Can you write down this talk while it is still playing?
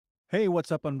Hey,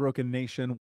 what's up, Unbroken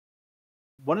Nation?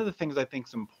 One of the things I think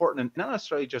is important, and not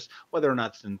necessarily just whether or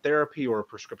not it's in therapy or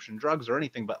prescription drugs or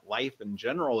anything, but life in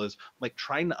general, is like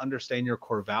trying to understand your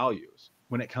core values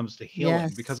when it comes to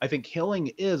healing. Because Yes. I think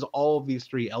healing is all of these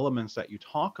three elements that you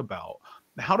talk about.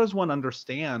 How does one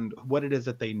understand what it is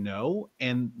that they know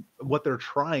and what they're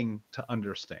trying to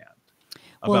understand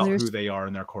Well, about who there's they are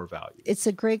and their core it's values?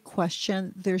 a great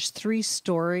question. There's three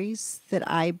stories that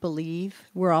I believe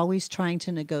we're always trying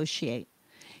to negotiate.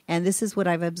 And this is what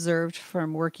I've observed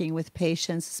from working with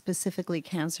patients, specifically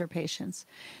cancer patients.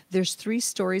 There's three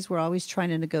stories we're always trying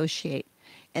to negotiate.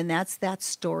 And that's that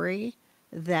story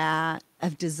that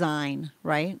of design,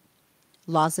 right?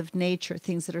 Laws of nature,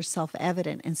 things that are self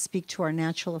evident and speak to our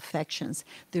natural affections.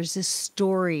 There's this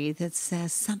story that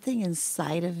says something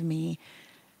inside of me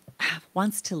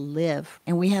wants to live,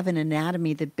 and we have an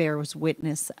anatomy that bears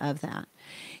witness of that.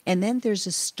 And then there's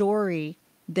a story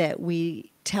that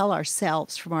we tell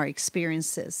ourselves from our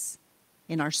experiences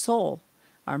in our soul,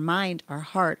 our mind, our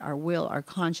heart, our will, our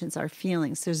conscience, our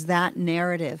feelings. There's that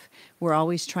narrative we're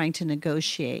always trying to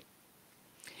negotiate.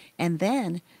 And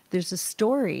then there's a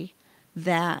story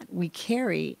that we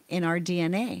carry in our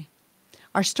DNA.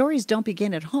 Our stories don't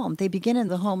begin at home. They begin in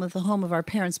the home of our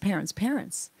parents, parents,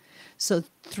 parents. So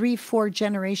 3, 4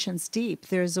 generations deep,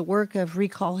 there's a work of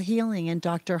recall healing and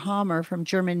Dr. Hammer from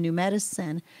German New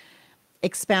Medicine,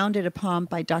 expounded upon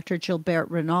by Dr. Gilbert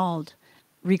Renaud,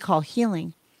 recall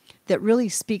healing, that really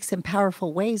speaks in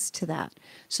powerful ways to that.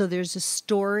 So there's a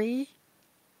story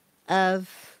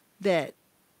of that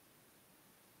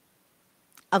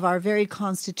of our very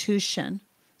constitution,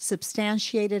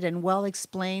 substantiated and well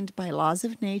explained by laws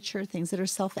of nature, things that are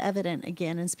self evident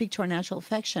again and speak to our natural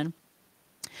affection.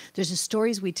 There's the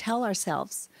stories we tell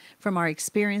ourselves from our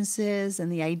experiences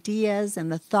and the ideas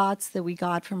and the thoughts that we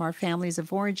got from our families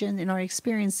of origin and our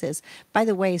experiences. By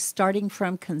the way, starting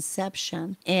from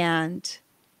conception and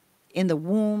in the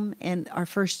womb and our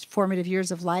first formative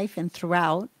years of life and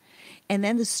throughout, and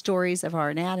then the stories of our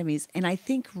anatomies. And I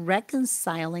think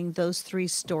reconciling those three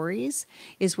stories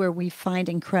is where we find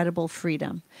incredible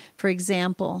freedom. For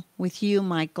example, with you,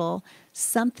 Michael,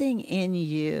 something in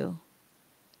you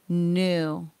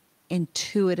knew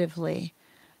intuitively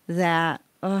that,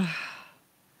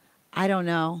 I don't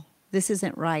know, this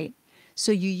isn't right.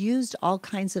 So you used all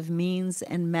kinds of means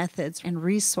and methods and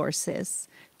resources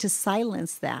to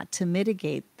silence that, to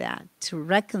mitigate that, to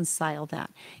reconcile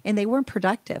that. And they weren't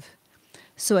productive.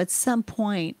 So at some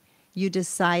point, you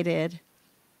decided,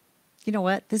 you know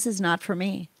what, this is not for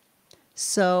me.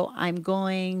 So I'm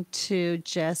going to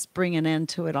just bring an end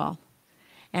to it all.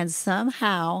 And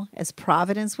somehow, as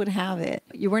Providence would have it,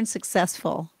 you weren't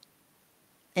successful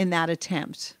in that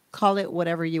attempt. Call it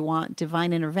whatever you want,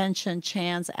 divine intervention,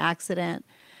 chance, accident.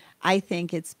 I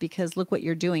think it's because look what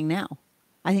you're doing now.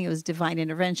 I think it was divine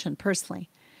intervention personally.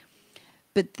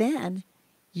 But then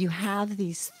you have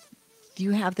the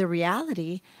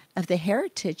reality of the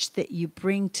heritage that you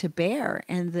bring to bear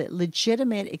and the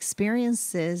legitimate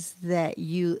experiences that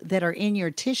are in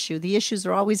your tissue. The issues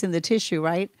are always in the tissue,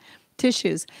 right?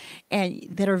 Tissues, and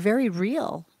that are very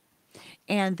real.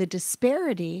 And the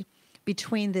disparity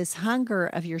between this hunger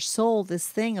of your soul, this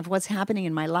thing of what's happening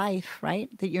in my life, right?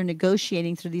 That you're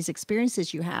negotiating through these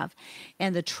experiences you have,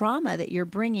 and the trauma that you're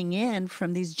bringing in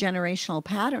from these generational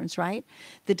patterns, right?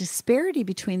 The disparity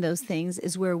between those things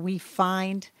is where we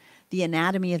find the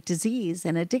anatomy of disease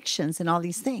and addictions and all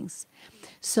these things.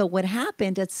 So what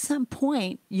happened at some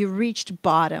point, you reached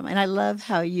bottom. And I love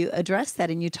how you address that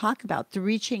and you talk about the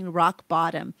reaching rock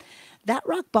bottom. That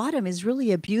rock bottom is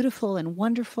really a beautiful and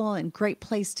wonderful and great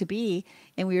place to be.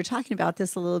 And we were talking about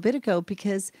this a little bit ago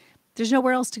because there's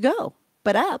nowhere else to go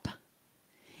but up.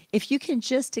 If you can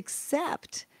just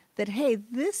accept that, hey,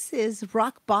 this is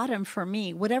rock bottom for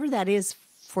me, whatever that is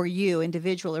for you,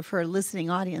 individual, or for a listening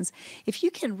audience, if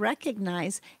you can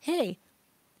recognize, hey,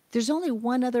 there's only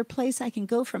one other place I can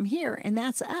go from here, and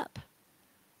that's up,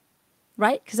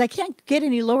 right? Because I can't get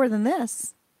any lower than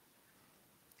this.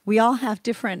 We all have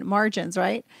different margins,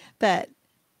 right? But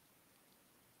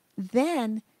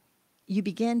then you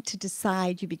begin to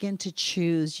decide, you begin to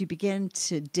choose, you begin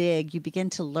to dig, you begin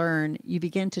to learn, you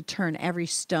begin to turn every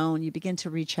stone, you begin to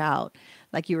reach out.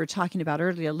 Like you were talking about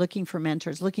earlier, looking for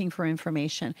mentors, looking for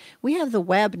information. We have the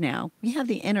web now, we have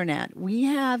the internet, we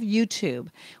have YouTube,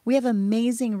 we have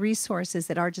amazing resources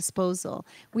at our disposal.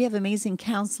 We have amazing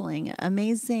counseling,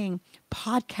 amazing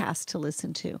podcasts to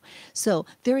listen to. So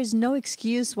there is no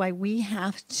excuse why we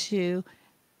have to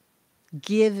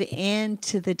give in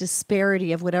to the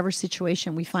disparity of whatever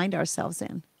situation we find ourselves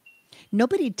in.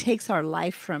 Nobody takes our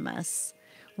life from us.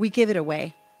 We give it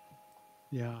away.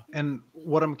 Yeah. And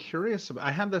what I'm curious about,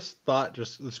 I had this thought,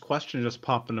 just this question just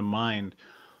pop into mind.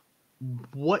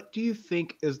 What do you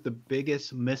think is the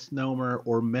biggest misnomer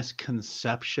or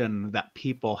misconception that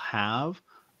people have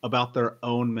about their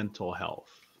own mental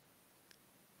health?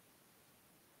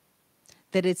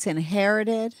 That it's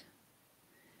inherited,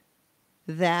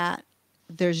 that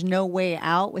there's no way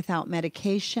out without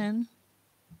medication,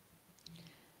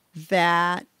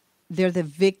 that they're the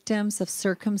victims of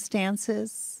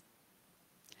circumstances.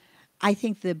 I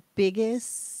think the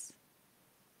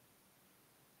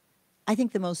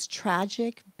most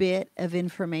tragic bit of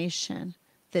information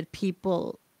that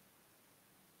people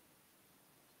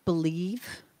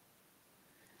believe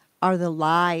are the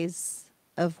lies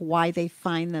of why they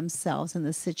find themselves in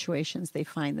the situations they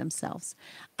find themselves.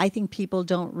 I think people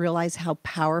don't realize how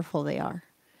powerful they are.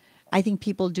 I think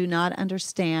people do not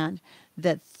understand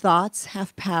that thoughts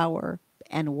have power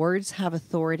and words have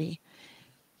authority.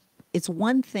 It's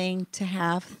one thing to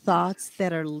have thoughts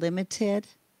that are limited,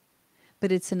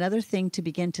 but it's another thing to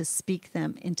begin to speak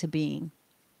them into being.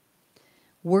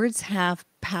 Words have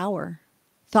power.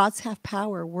 Thoughts have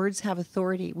power. Words have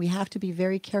authority. We have to be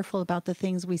very careful about the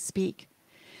things we speak.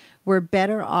 We're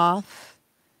better off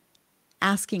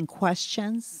asking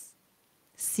questions,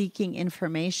 seeking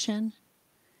information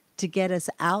to get us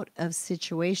out of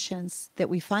situations that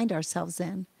we find ourselves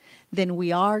in than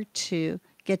we are to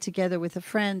get together with a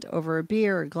friend over a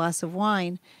beer or a glass of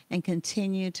wine and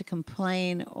continue to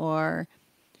complain. Or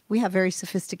we have very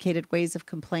sophisticated ways of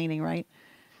complaining, right?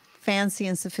 Fancy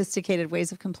and sophisticated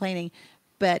ways of complaining.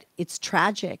 But it's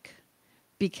tragic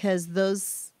because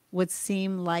those would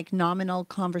seem like nominal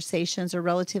conversations or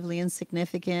relatively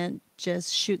insignificant,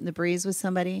 just shooting the breeze with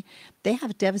somebody, they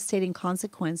have devastating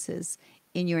consequences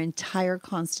in your entire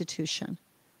constitution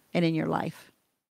and in your life.